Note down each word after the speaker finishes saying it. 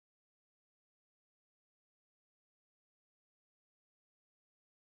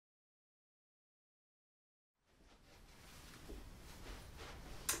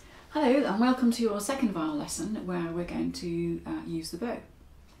Hello and welcome to your second viol lesson where we're going to use the bow.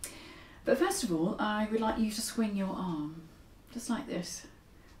 But first of all, I would like you to swing your arm, just like this,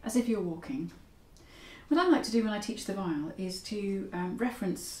 as if you're walking. What I like to do when I teach the viol is to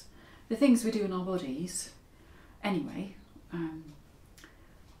reference the things we do in our bodies anyway,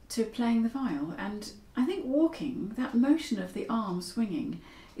 to playing the viol. And I think walking, that motion of the arm swinging,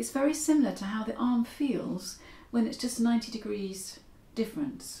 is very similar to how the arm feels when it's just 90 degrees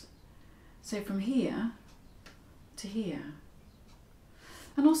difference. So from here to here.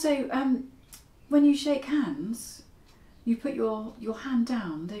 And also when you shake hands, you put your hand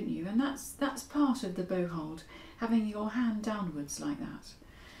down, don't you? And that's part of the bow hold, having your hand downwards like that.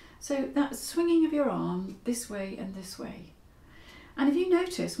 So that swinging of your arm this way and this way. And if you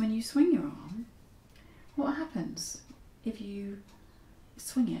notice when you swing your arm, what happens if you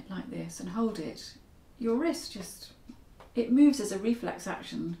swing it like this and hold it? Your wrist it moves as a reflex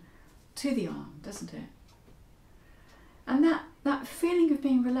action to the arm, doesn't it? And that feeling of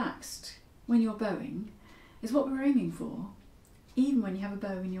being relaxed when you're bowing is what we're aiming for, even when you have a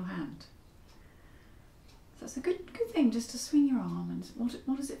bow in your hand. So it's a good thing just to swing your arm and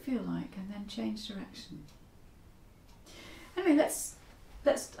what does it feel like, and then change direction. Anyway, let's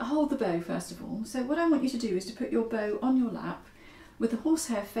hold the bow first of all. So what I want you to do is to put your bow on your lap with the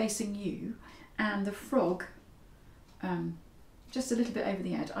horsehair facing you and the frog just a little bit over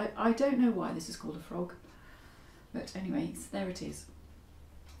the edge. I don't know why this is called a frog, but anyway, there it is.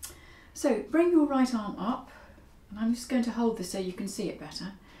 So bring your right arm up, and I'm just going to hold this so you can see it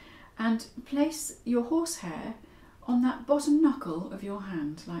better, and place your horsehair on that bottom knuckle of your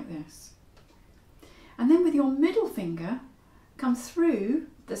hand like this. And then with your middle finger, come through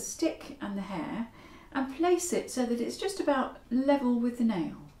the stick and the hair and place it so that it's just about level with the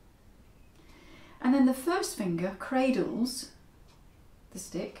nail. And then the first finger cradles the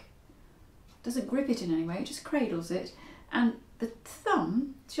stick, doesn't grip it in any way, it just cradles it, and the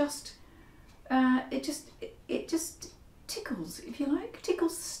thumb just it just tickles, if you like,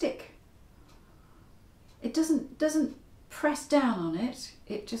 tickles the stick. It doesn't press down on it,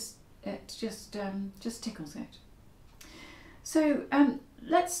 it just tickles it. So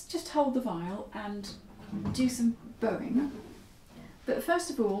let's just hold the viol and do some bowing. But first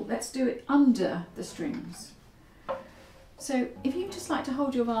of all, let's do it under the strings. So if you just like to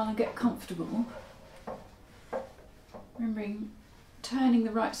hold your viol and get comfortable, remembering turning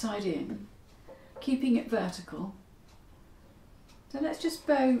the right side in, keeping it vertical. So let's just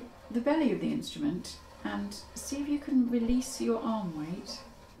bow the belly of the instrument and see if you can release your arm weight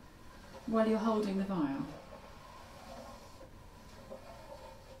while you're holding the viol.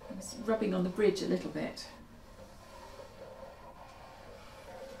 It's rubbing on the bridge a little bit.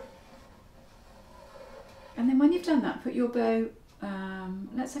 And then when you've done that, put your bow,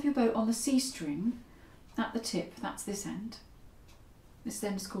 let's have your bow on the C string at the tip, that's this end. This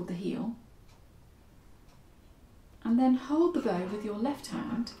then is called the heel. And then hold the bow with your left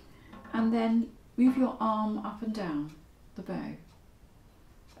hand and then move your arm up and down the bow.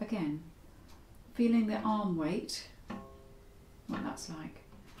 Again, feeling the arm weight, what that's like.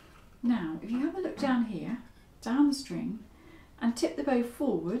 Now, if you have a look down here, down the string, and tip the bow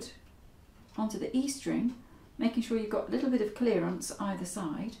forward onto the E string, making sure you've got a little bit of clearance either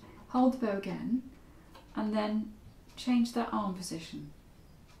side, hold the bow again, and then change that arm position.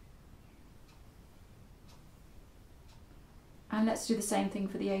 And let's do the same thing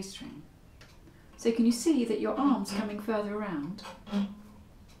for the A string. So can you see that your arm's coming further around?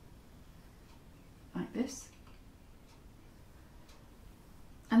 Like this.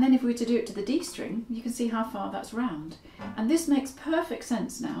 And then if we were to do it to the D string, you can see how far that's round. And this makes perfect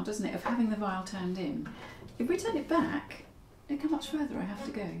sense now, doesn't it, of having the viol turned in. If we turn it back, look how much further I have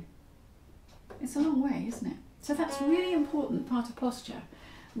to go. It's a long way, isn't it? So that's a really important part of posture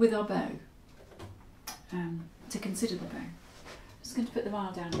with our bow, to consider the bow. I'm just going to put the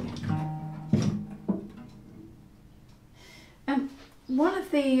viol down again. One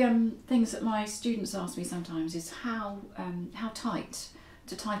of the things that my students ask me sometimes is how tight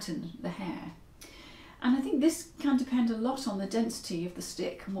to tighten the hair. And I think this can depend a lot on the density of the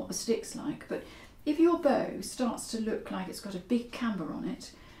stick and what the stick's like, but if your bow starts to look like it's got a big camber on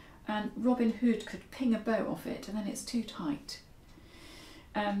it, and Robin Hood could ping a bow off it and then it's too tight.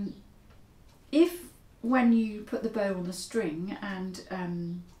 If when you put the bow on the string and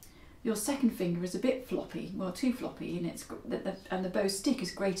your second finger is a bit floppy, well too floppy, and the bow stick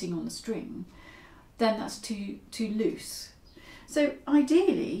is grating on the string, then that's too loose. So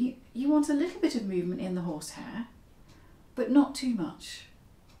ideally, you want a little bit of movement in the horsehair, but not too much.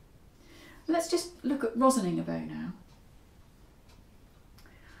 Let's just look at rosining a bow now.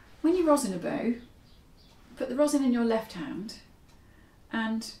 when you rosin a bow, put the rosin in your left hand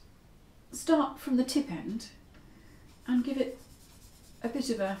and start from the tip end and give it a bit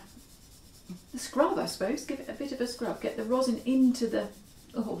of a scrub, I suppose. Give it a bit of a scrub. Get the rosin into the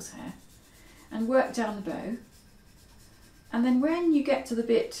horsehair and work down the bow. And then when you get to the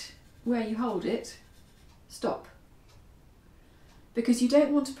bit where you hold it, stop. Because you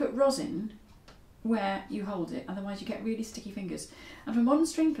don't want to put rosin where you hold it, otherwise you get really sticky fingers. And for modern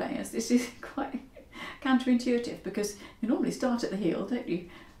string players, this is quite counterintuitive, because you normally start at the heel, don't you?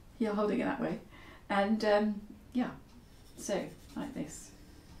 You're holding it that way. And yeah, so like this.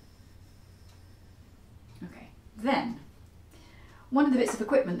 Okay, then one of the bits of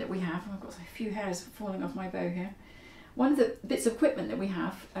equipment that we have, I've got a few hairs falling off my bow here. One of the bits of equipment that we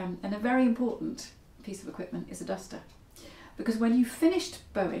have, and a very important piece of equipment, is a duster. Because when you've finished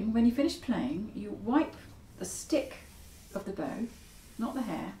bowing, when you finish playing, you wipe the stick of the bow, not the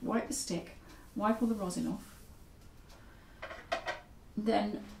hair, wipe the stick, wipe all the rosin off.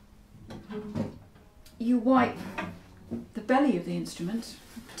 Then you wipe the belly of the instrument,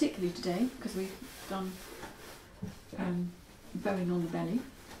 particularly today, because we've done bowing on the belly.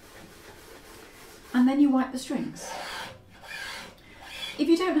 And then you wipe the strings. If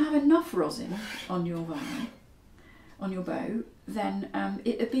you don't have enough rosin on your violin, on your bow, then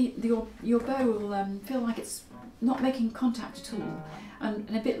your bow will feel like it's not making contact at all, and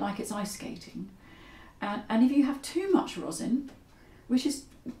a bit like it's ice skating. And if you have too much rosin, which is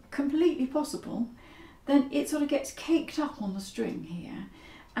completely possible, then it sort of gets caked up on the string here,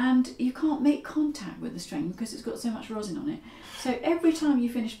 and you can't make contact with the string because it's got so much rosin on it. So every time you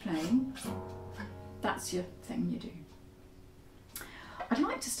finish playing, that's your thing you do. I'd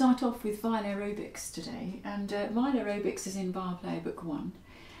like to start off with Viol Aerobics today, and Viol Aerobics is in Viol Player Book 1,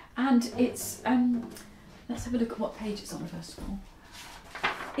 and it's, let's have a look at what page it's on first of all.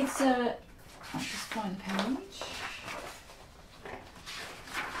 It's I'll just find the page.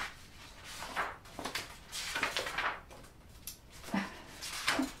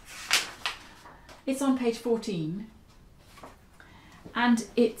 It's on page 14, and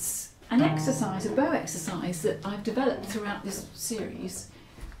it's an exercise, a bow exercise that I've developed throughout this series,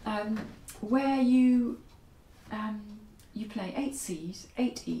 where you play 8 C's,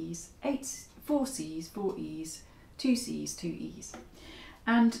 8 E's, 4 C's, 4 E's, 2 C's, 2 E's.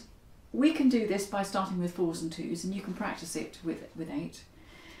 And we can do this by starting with 4s and 2s, and you can practice it with 8.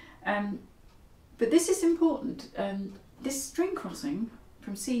 But this is important. This string crossing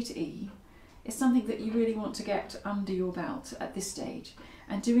from C to E is something that you really want to get under your belt at this stage,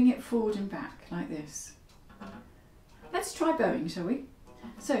 and doing it forward and back like this. Let's try bowing, shall we?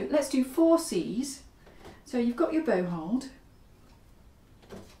 So let's do 4 C's. So you've got your bow hold.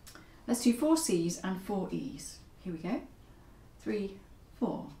 Let's do 4 C's and 4 E's. Here we go. 3,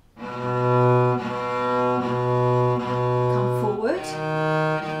 4. Come forward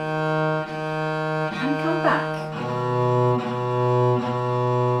and come back.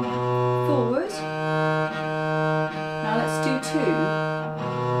 Forward. Now let's do 2.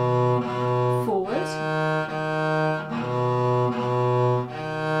 Forward.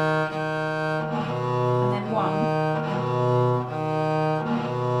 And then 1.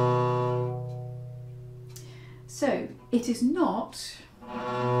 So it is not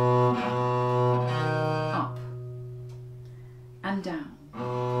up and down.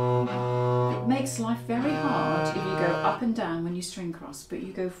 It makes life very hard if you go up and down when you string cross, but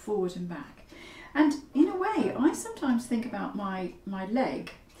you go forward and back. And in a way, I sometimes think about my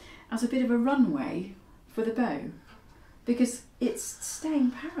leg as a bit of a runway for the bow, because it's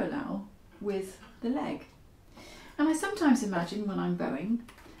staying parallel with the leg. And I sometimes imagine when I'm bowing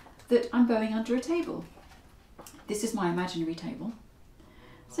that I'm bowing under a table. This is my imaginary table.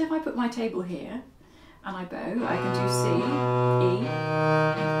 So if I put my table here and I bow, I can do C, E,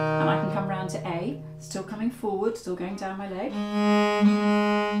 and I can come round to A, still coming forward, still going down my leg.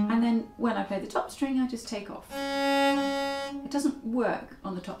 And then when I play the top string, I just take off. It doesn't work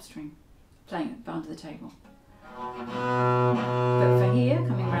on the top string, playing it under the table. But for here,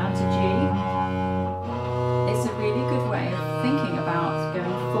 coming round to G, it's a really good way of thinking about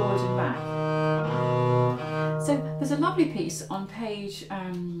going forward and back. So there's a lovely piece on page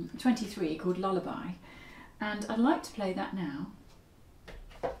 23 called Lullaby, and I'd like to play that now.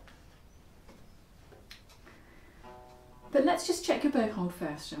 But let's just check your bow hold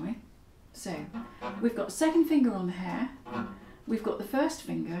first, shall we? So we've got the second finger on the hair, we've got the first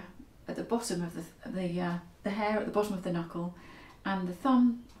finger at the bottom of the hair at the bottom of the knuckle, and the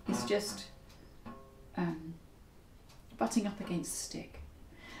thumb is just butting up against the stick.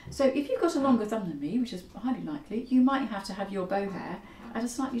 So if you've got a longer thumb than me, which is highly likely, you might have to have your bow hair at a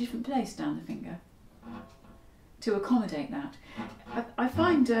slightly different place down the finger to accommodate that. I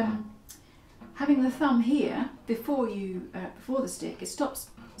find having the thumb here before the stick, it stops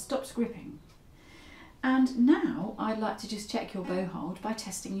gripping. And now I'd like to just check your bow hold by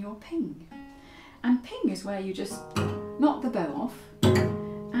testing your ping. And ping is where you just knock the bow off,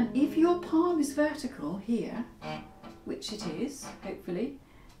 and if your palm is vertical here, which it is, hopefully,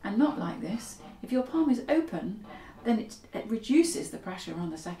 and not like this, if your palm is open, then it reduces the pressure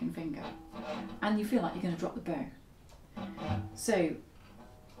on the second finger, and you feel like you're going to drop the bow. So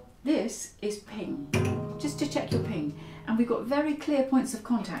this is ping, just to check your ping. And we've got very clear points of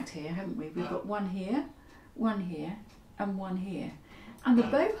contact here, haven't we? We've got one here, and one here. And the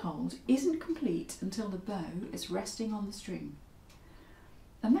bow hold isn't complete until the bow is resting on the string.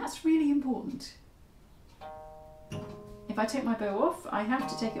 And that's really important. If I take my bow off, I have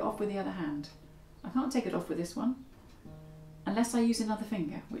to take it off with the other hand. I can't take it off with this one, unless I use another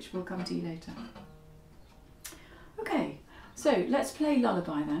finger, which we'll come to later. Okay, so let's play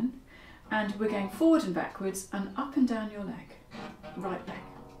Lullaby then. And we're going forward and backwards and up and down your leg, right leg.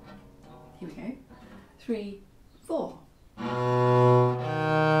 Here we go. 3, 4.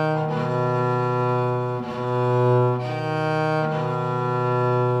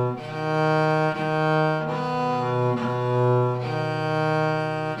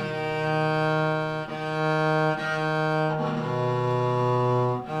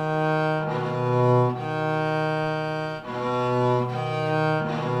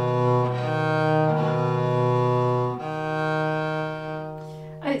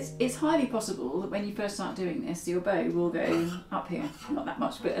 It's highly possible that when you first start doing this, your bow will go up here, not that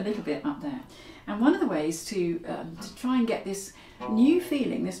much, but a little bit up there. And one of the ways to try and get this new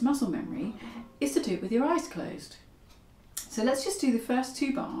feeling, this muscle memory, is to do it with your eyes closed. So let's just do the first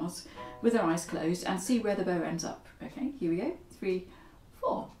 2 bars with our eyes closed and see where the bow ends up. Okay, here we go. 3,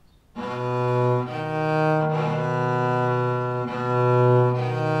 4.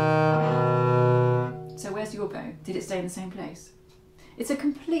 So where's your bow? Did it stay in the same place? It's a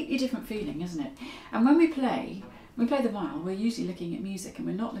completely different feeling, isn't it? And when we play the viol, we're usually looking at music and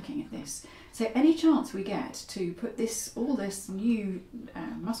we're not looking at this. So any chance we get to put all this new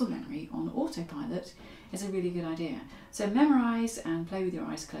muscle memory on autopilot is a really good idea. So memorise and play with your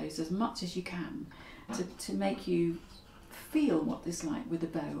eyes closed as much as you can to make you feel what this is like with the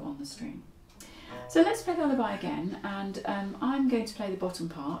bow on the string. So let's play Lullaby again, and I'm going to play the bottom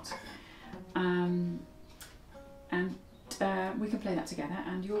part, and we can play that together,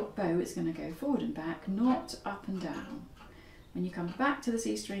 and your bow is going to go forward and back, not up and down. When you come back to the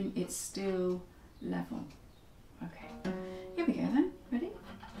C string, it's still level. Okay, here we go then. Ready?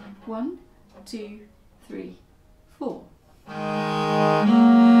 1, 2, 3, 4.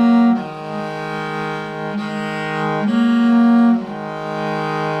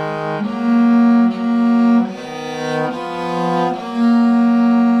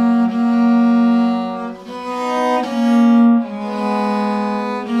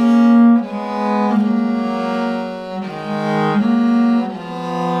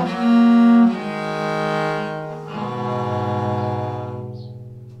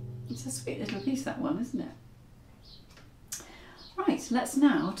 It's a sweet little piece, that one, isn't it? Right, let's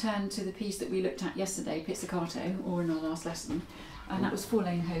now turn to the piece that we looked at yesterday, pizzicato, or in our last lesson, and that was Four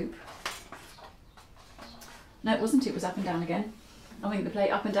Lane Hope. No, it wasn't, it was up and down again. I'm going to play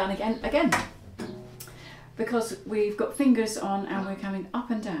up and down again, because we've got fingers on and we're coming up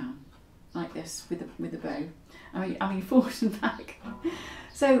and down, like this, with the bow. I mean forward and back.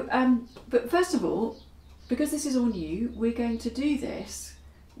 So, but first of all, because this is all new, we're going to do this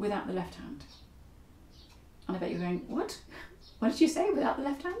without the left hand. And I bet you're going, what? What did you say, without the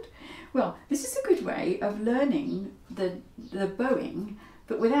left hand? Well, this is a good way of learning the bowing,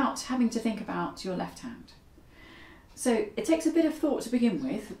 but without having to think about your left hand. So it takes a bit of thought to begin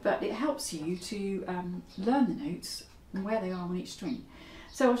with, but it helps you to learn the notes and where they are on each string.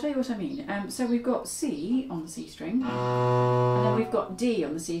 So I'll show you what I mean. So we've got C on the C string, and then we've got D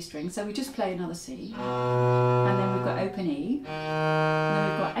on the C string, so we just play another C, and then we've got open E, and then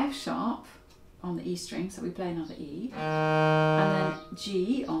we've got F sharp on the E string, so we play another E, and then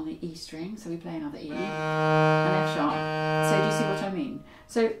G on the E string, so we play another E, and F sharp. So do you see what I mean?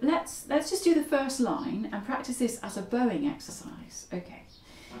 So let's just do the first line and practice this as a bowing exercise. Okay,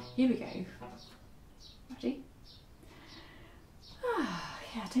 here we go. Ready?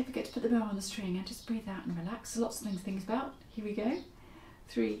 Yeah, don't forget to put the bow on the string and just breathe out and relax. Lots of things to think about. Here we go.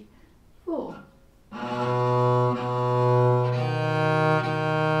 3, 4.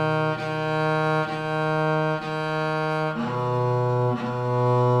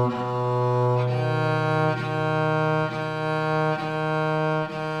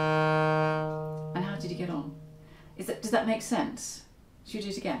 that make sense? Should we do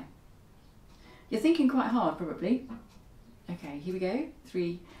it again? You're thinking quite hard probably. Okay, here we go.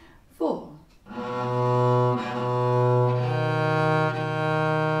 3, 4.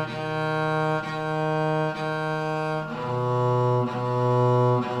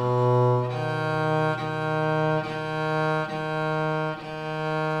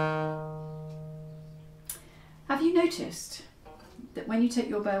 Have you noticed that when you take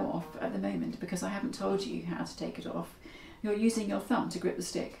your bow off at the moment, because I haven't told you how to take it off, you're using your thumb to grip the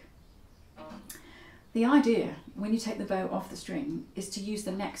stick? The idea when you take the bow off the string is to use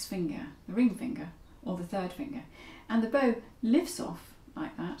the next finger, the ring finger or the third finger, and the bow lifts off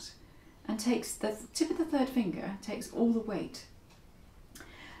like that and takes the tip of the third finger, takes all the weight.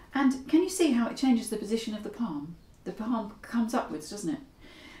 And can you see how it changes the position of the palm? The palm comes upwards, doesn't it?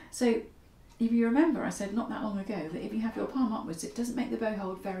 So if you remember, I said not that long ago that if you have your palm upwards, it doesn't make the bow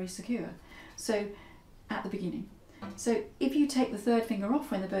hold very secure. So at the beginning. So if you take the third finger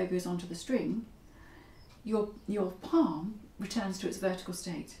off when the bow goes onto the string, your palm returns to its vertical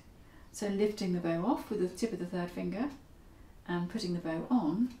state. So lifting the bow off with the tip of the third finger and putting the bow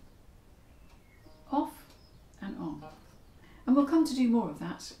on, off and on. And we'll come to do more of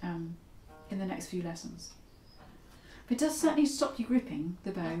that in the next few lessons. But it does certainly stop you gripping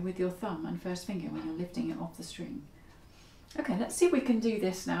the bow with your thumb and first finger when you're lifting it off the string. Okay, let's see if we can do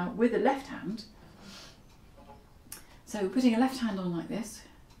this now with the left hand. So we're putting a left hand on like this,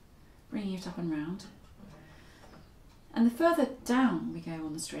 bringing it up and round. And the further down we go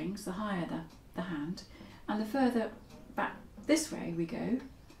on the strings, the higher the hand, and the further back this way we go,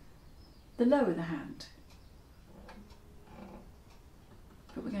 the lower the hand.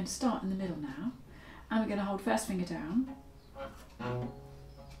 But we're going to start in the middle now, and we're going to hold first finger down.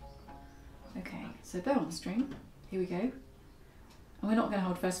 Okay, so bow on the string, here we go. And we're not going to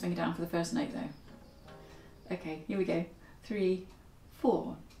hold first finger down for the first note though. Okay, here we go. 3,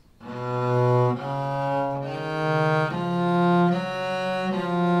 4.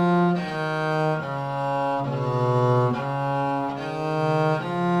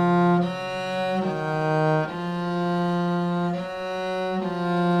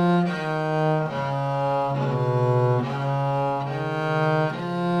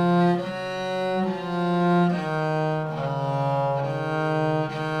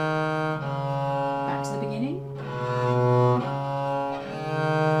 Back to the beginning.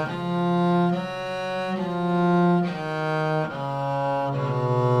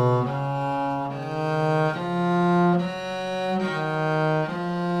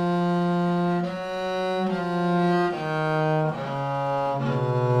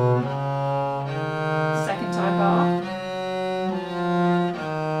 Second time bar.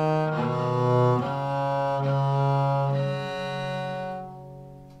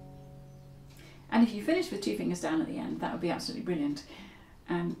 And if you finish with 2 fingers down at the end, that would be absolutely brilliant.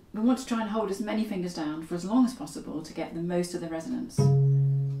 We want to try and hold as many fingers down for as long as possible to get the most of the resonance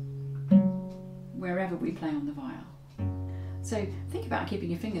wherever we play on the viol. So think about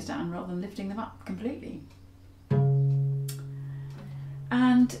keeping your fingers down rather than lifting them up completely.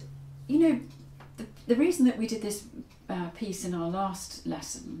 And you know, the reason that we did this piece in our last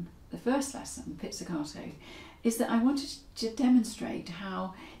lesson, the first lesson, pizzicato, is that I wanted to demonstrate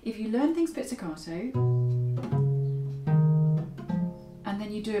how if you learn things pizzicato and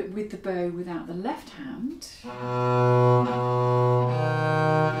then you do it with the bow without the left hand,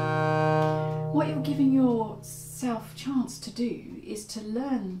 what you're giving yourself chance to do is to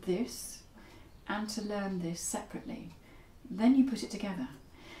learn this and to learn this separately. Then you put it together.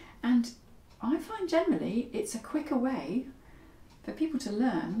 And I find generally it's a quicker way for people to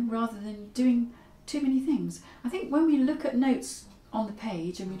learn rather than doing too many things. I think when we look at notes on the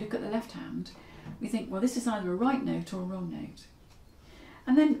page and we look at the left hand, we think, well, this is either a right note or a wrong note.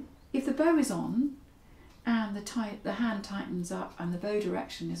 And then if the bow is on and the hand tightens up and the bow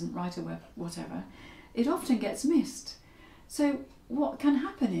direction isn't right or whatever, it often gets missed. So what can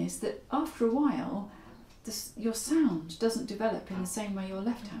happen is that after a while, your sound doesn't develop in the same way your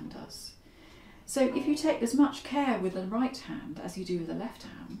left hand does. So if you take as much care with the right hand as you do with the left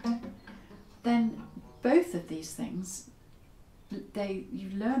hand, then both of these things, you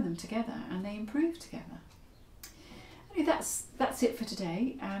learn them together and they improve together. Anyway, that's it for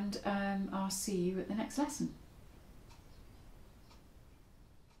today, and I'll see you at the next lesson.